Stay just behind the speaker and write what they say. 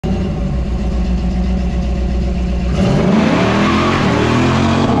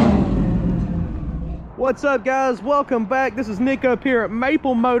What's up, guys? Welcome back. This is Nick up here at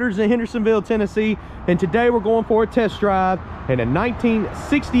Maple Motors in Hendersonville, Tennessee, and today we're going for a test drive in a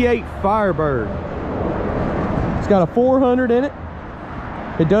 1968 Firebird. It's got a 400 in it.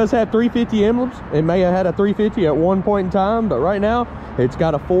 It does have 350 emblems. It may have had a 350 at one point in time, but right now it's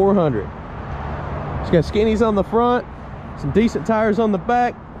got a 400. It's got skinnies on the front, some decent tires on the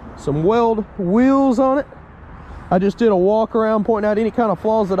back, some Weld wheels on it. I just did a walk around pointing out any kind of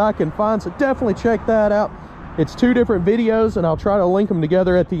flaws that I can find, so definitely check that out. It's two different videos, and I'll try to link them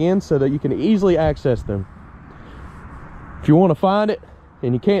together at the end so that you can easily access them. If you want to find it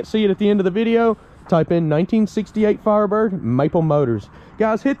and you can't see it at the end of the video, type in 1968 Firebird Maple Motors.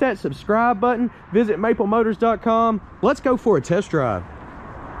 Guys, hit that subscribe button, visit maplemotors.com. Let's go for a test drive.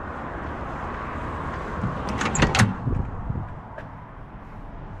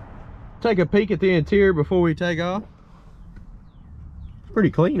 Take a peek at the interior before we take off. Pretty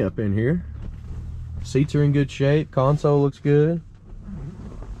clean up in here. Seats are in good shape. Console looks good.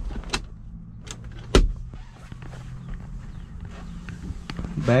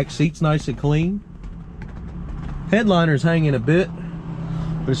 Back seat's nice and clean. Headliner's hanging a bit,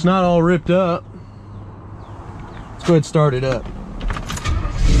 but it's not all ripped up. Let's go ahead and start it up.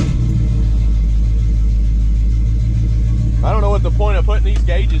 I don't know what the point of putting these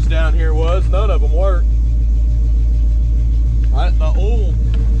gauges down here was. None of them work. The oil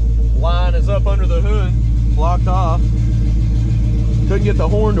line is up under the hood, blocked off. Couldn't get the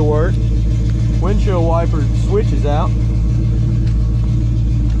horn to work. Windshield wiper switch is out.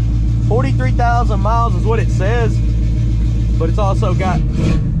 43,000 miles is what it says, but it's also got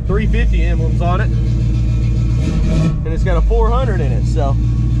 350 emblems on it, and it's got a 400 in it, so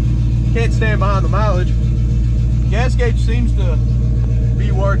can't stand behind the mileage. Gas gauge seems to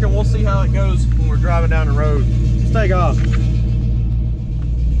be working. We'll see how it goes when we're driving down the road. Let's take off.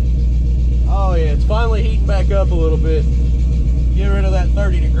 Oh yeah, it's finally heating back up a little bit. Get rid of that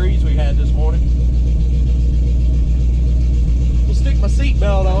 30 degrees we had this morning. We'll stick my seat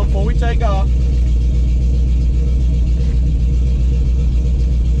belt on before we take off.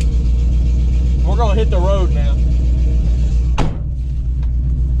 We're gonna hit the road now.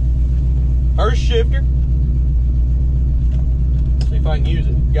 Hurst shifter. See if I can use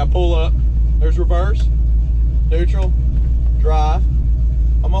it. You got pull up. There's reverse, neutral, drive.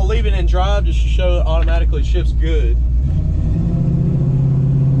 I'm gonna leave it in drive just to show it automatically shifts good.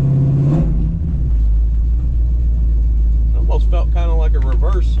 It almost felt kind of like a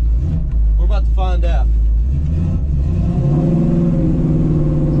reverse. We're about to find out.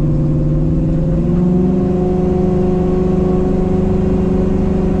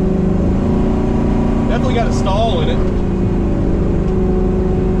 Definitely got a stall in it.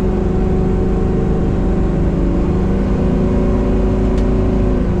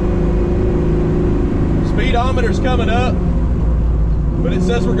 Speedometer's coming up, but it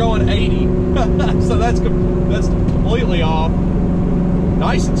says we're going 80, so that's completely off.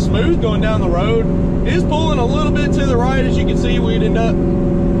 Nice and smooth going down the road. It is pulling a little bit to the right. As you can see, we'd end up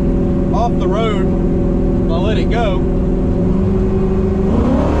off the road if I let it go.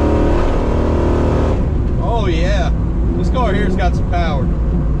 Oh yeah, this car here's got some power.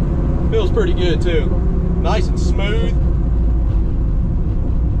 Feels pretty good too. Nice and smooth.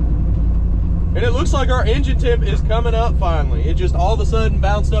 And it looks like our engine temp is coming up finally. It just all of a sudden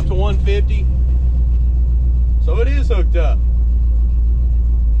bounced up to 150. So it is hooked up.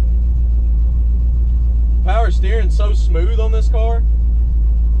 Power steering's so smooth on this car.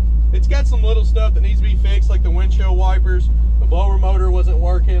 It's got some little stuff that needs to be fixed, like the windshield wipers. The blower motor wasn't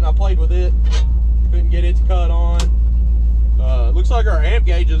working. I played with it. Couldn't get it to cut on. Looks like our amp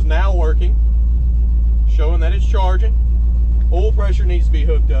gauge is now working, showing that it's charging. Oil pressure needs to be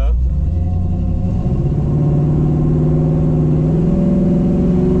hooked up.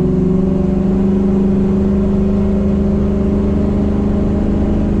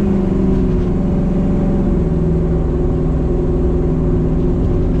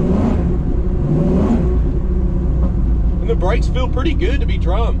 Brakes feel pretty good to be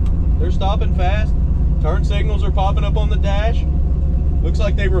drum. They're stopping fast. Turn signals are popping up on the dash. Looks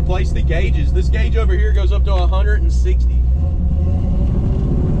like they replaced the gauges. This gauge over here goes up to 160.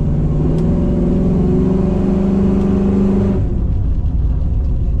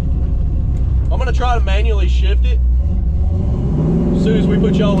 I'm gonna try to manually shift it as soon as we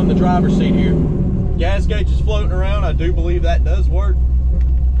put y'all in the driver's seat here. Gas gauge is floating around. I do believe that does work.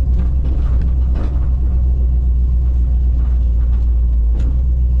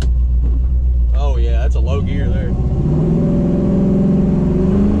 Oh yeah, that's a low gear there.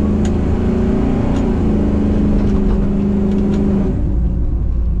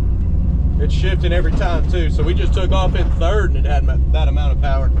 It's shifting moving every time too. So we just took off in third and it had that amount of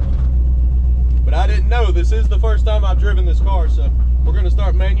power. But I didn't know, this is the first time I've driven this car, so we're gonna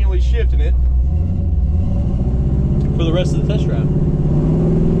start manually shifting it for the rest of the test drive.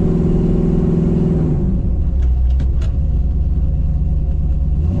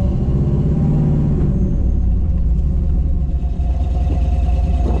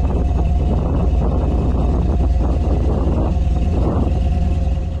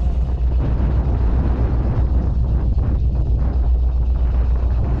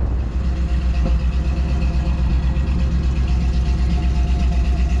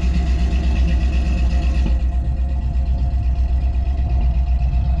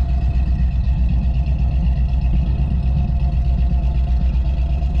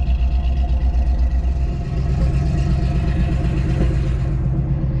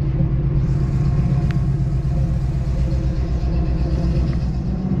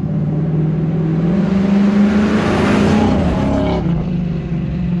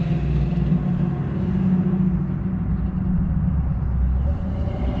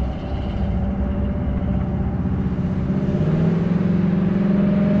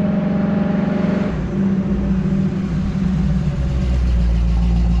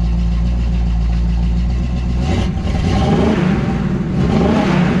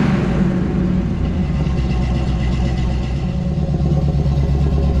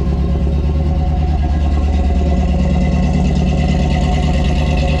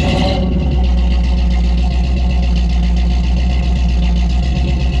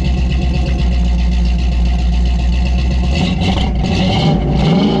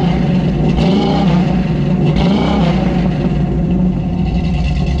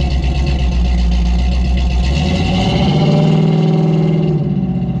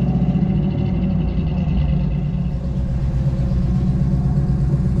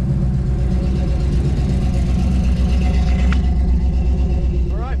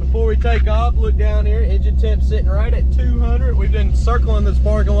 Take off, look down here, engine temp sitting right at 200. We've been circling this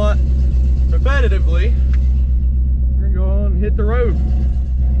parking lot repetitively. We're gonna go on and hit the road.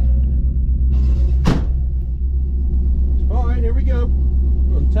 All right, here we go.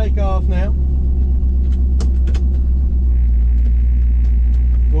 We're gonna take off now.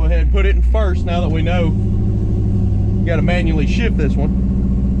 Go ahead and put it in first now that we know you gotta manually shift this one.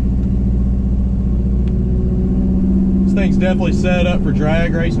 This thing's definitely set up for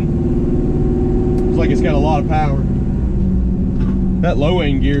drag racing. Looks like it's got a lot of power. That low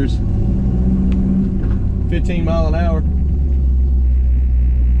end gear's 15 mile an hour.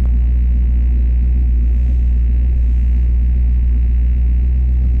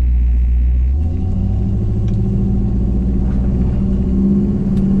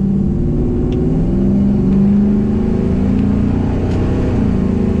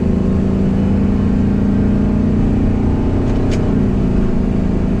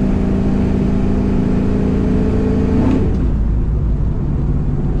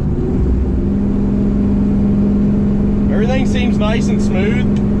 Everything seems nice and smooth.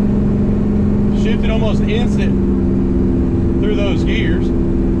 Shifted almost instant through those gears.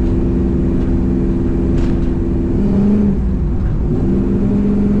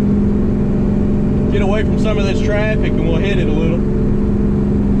 Get away from some of this traffic and we'll hit it a little.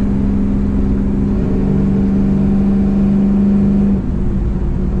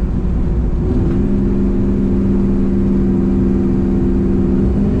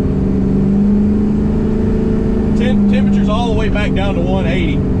 Temperature's all the way back down to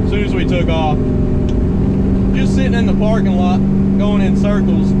 180 as soon as we took off. Just sitting in the parking lot, going in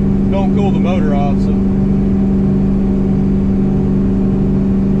circles, don't cool the motor off. So.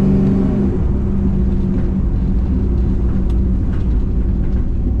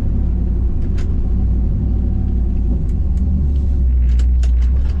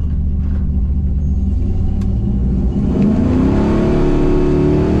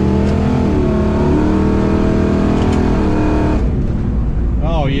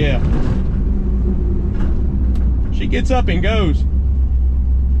 Oh yeah. She gets up and goes.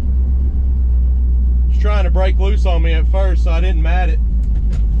 She's trying to break loose on me at first, so I didn't mat it.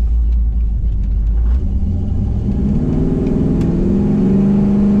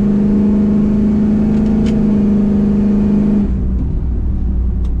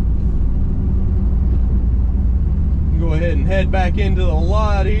 Go ahead and head back into the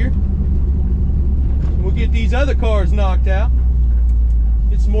lot here. We'll get these other cars knocked out.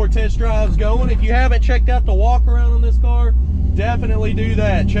 Get some more test drives going. If you haven't checked out the walk around on this car, definitely do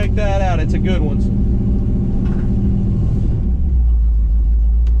that. Check that out. It's a good one.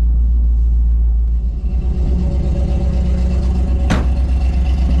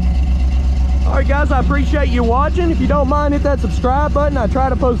 All right, guys, I appreciate you watching. If you don't mind, hit that subscribe button. I try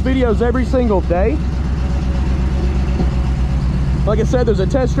to post videos every single day. Like I said, there's a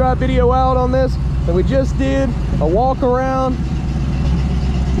test drive video out on this that we just did, a walk around.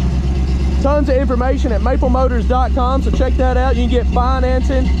 Tons of information at maplemotors.com, so check that out. You can get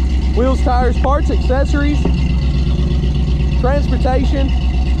financing, wheels, tires, parts, accessories, transportation.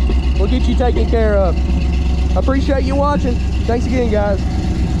 We'll get you taken care of. I appreciate you watching. Thanks again, guys.